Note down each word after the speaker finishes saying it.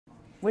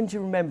When do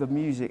you remember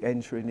music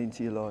entering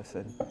into your life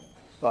then?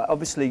 Like,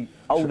 obviously,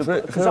 older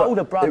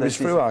brothers... It was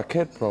through our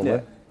kid,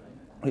 probably.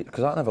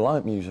 Because I never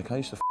liked music. I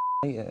used to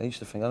hate it. I used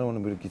to think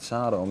anyone with a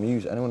guitar or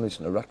music, anyone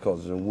listening to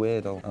records is a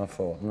weirdo. And I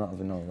thought, I'm not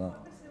having none of that.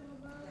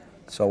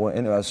 So I went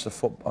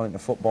into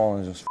football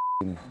and just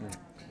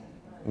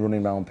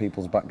running around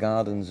people's back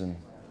gardens and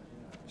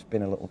just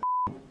being a little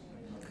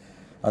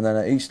And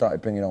then he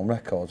started bringing on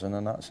records, and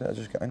then that's it, I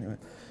just got into it.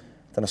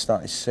 Then I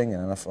started singing,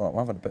 and I thought, I'm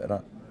having a bit of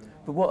that.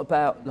 But what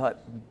about, like,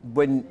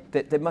 when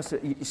there must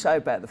have, you say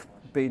about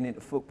being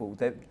into football,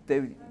 there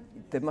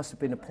must have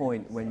been a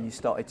point when you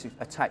started to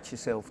attach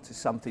yourself to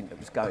something that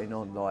was going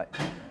on, like,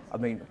 I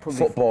mean, probably...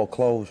 Football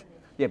clothes.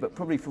 Yeah, but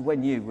probably for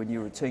when you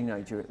were a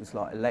teenager, it was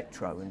like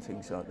electro and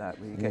things like that,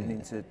 where you're getting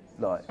into,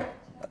 like,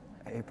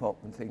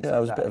 hip-hop and things like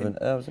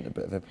that. I was into a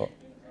bit of hip-hop.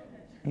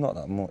 Not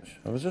that much.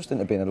 I was just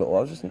into being I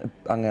was just into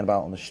hanging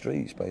about on the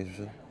streets,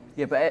 basically.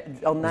 Yeah, but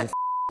on that... I was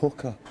a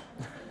hooker.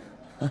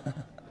 I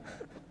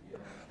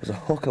was a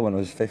hooker when I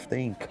was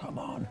 15, come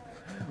on.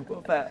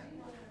 What about...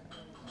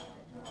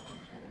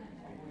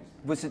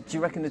 do you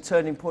reckon the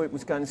turning point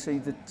was going to see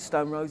the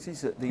Stone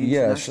Roses at the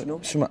International?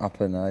 Yeah, something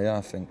happened there, yeah,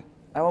 I think.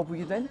 How old were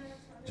you then?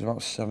 I was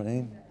about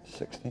 17,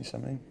 16,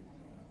 17.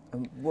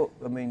 And what,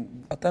 I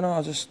mean... I don't know,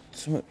 I just...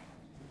 Something...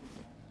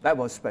 That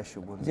was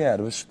special, wasn't it? Yeah,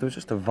 there was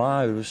just a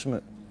vibe, there was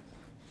something...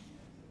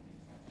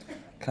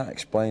 Can't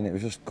explain it, it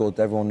was just good,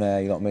 everyone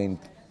there, you know what I mean?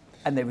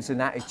 And there was an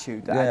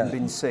attitude that hadn't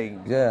been seen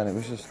and it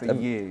was just for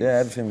years. Yeah,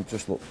 everything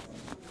just looked...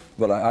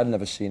 Well, I'd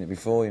never seen it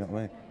before, you know what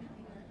I mean?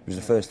 It was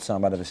the first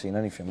time I'd ever seen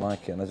anything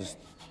like it, and I just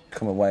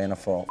come away and I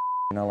thought,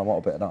 hell, I want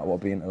a bit of that, I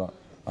want to be into that.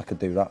 I could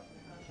do that.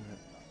 Do you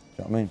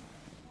know what I mean?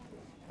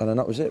 And then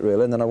that was it,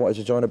 really. And then I wanted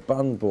to join a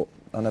band, but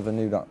I never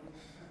knew that.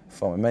 I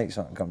thought my mates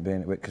aren't going to be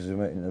into it because they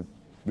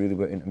really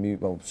weren't into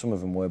music. Well, some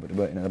of them were, but they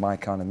weren't into my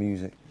kind of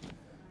music.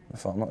 I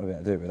thought, I'm not going to be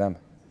able to do it with them.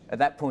 At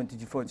that point, did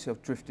you find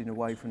yourself drifting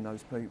away from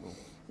those people?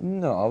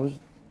 No,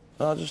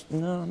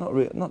 not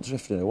really, not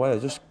drifting away. I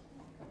just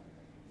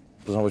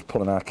was always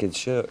pulling our kid's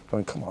shirt,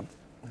 going, come on,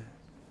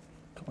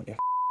 you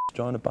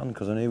join a band,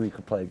 because I knew we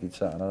could play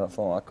guitar, and I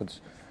thought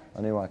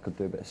I knew I could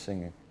do a bit of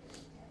singing.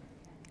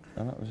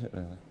 And that was it,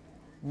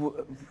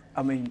 really.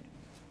 I mean,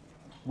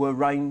 were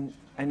Rain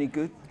any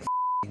good?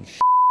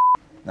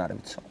 Nah, they were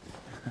top.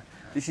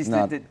 This is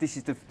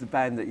the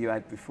band that you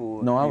had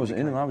before. No, I was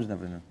in them. I was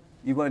never in them.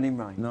 You weren't in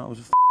Rain? No, I was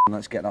a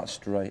let's get that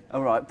straight.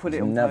 All right, put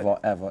it on. Never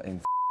ever in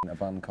a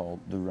band called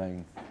The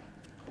Rain.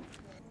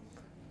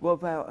 What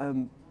about?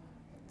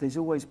 There's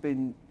always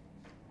been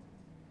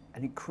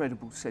an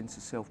incredible sense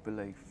of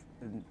self-belief,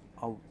 and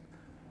I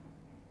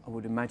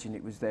would imagine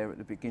it was there at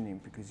the beginning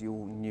because you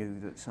all knew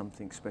that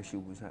something special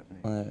was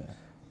happening.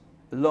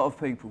 A lot of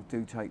people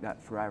do take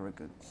that for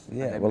arrogance,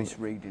 and they're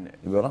misreading it.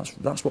 Well,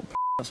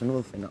 that's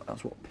another thing.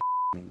 That's what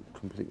me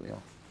completely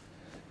off.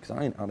 Because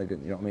I ain't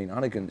arrogant, you know what I mean?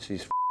 Arrogance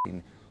is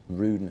f***ing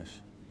rudeness.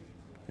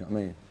 You know what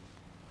I mean?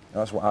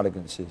 That's what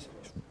arrogance is.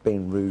 It's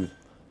being rude.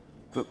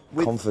 But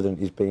confident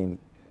is being...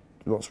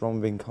 What's wrong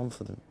with being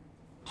confident?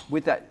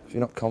 With that... If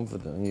you're not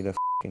confident, then you're a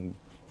f***ing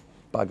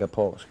bag of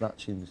pork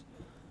scratchings.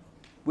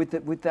 With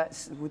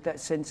that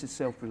sense of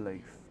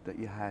self-belief that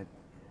you had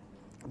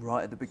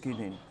right at the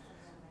beginning,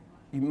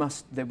 there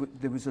must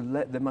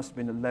have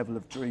been a level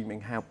of dreaming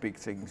how big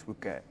things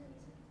would get.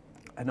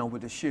 And I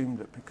would assume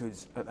that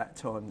because at that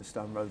time the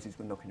Stone Roses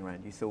were knocking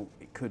around, you thought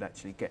it could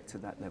actually get to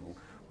that level.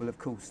 Well, of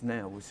course,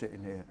 now we're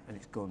sitting here and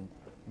it's gone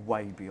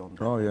way beyond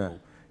that level. Yeah.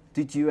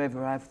 Did you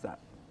ever have that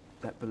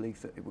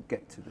belief that it would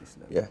get to this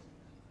level? Yeah.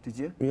 Did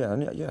you? Yeah,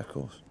 yeah, of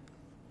course.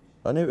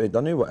 I knew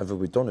whatever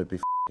we'd done, it'd be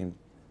f***ing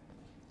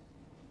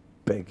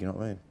big, you know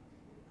what I mean?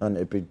 And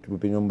it would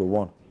be number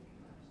one.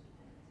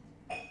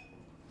 You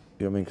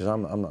know what I mean? Because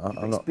I'm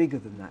not... It's bigger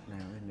than that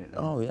now, isn't it?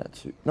 Oh, yeah.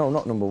 No,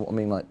 not number one. I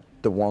mean, like,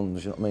 the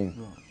ones, you know what I mean?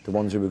 Right. The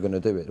ones who were going to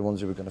do it, the ones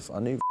who were going to... I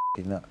knew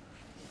f***ing that.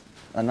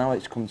 And now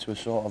it's come to a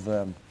sort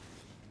of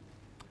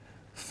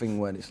thing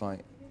where it's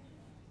like...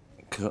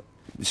 Because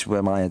this is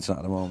where my head's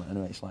at the moment,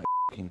 anyway. It's like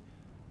f***ing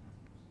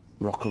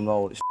rock and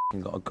roll. It's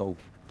f***ing got to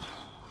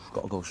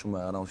go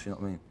somewhere else, you know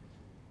what I mean?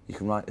 You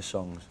can write the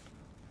songs.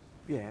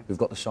 Yeah. We've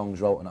got the songs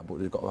wrote and that, but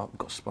we've got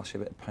to splash a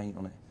bit of paint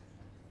on it.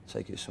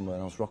 Take it somewhere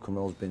else. Rock and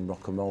roll's been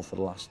rock and roll for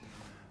the last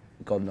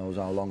God knows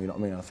how long, you know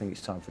what I mean? I think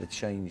it's time for the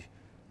change.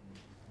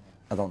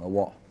 I don't know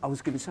what. I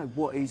was going to say,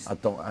 what is... I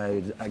don't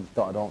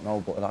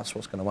know, but that's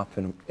what's going to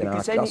happen.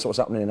 That's what's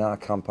happening in our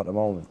camp at the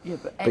moment. Yeah,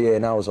 but yeah,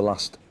 now is the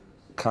last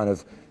kind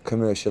of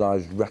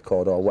commercialised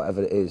record or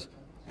whatever it is.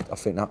 I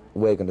think that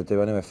we're going to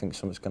do anyway. I think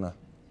something's going to...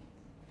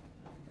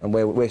 And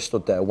we're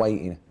stood there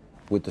waiting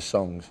with the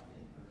songs,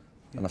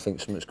 and I think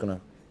something's going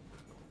to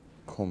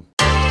come.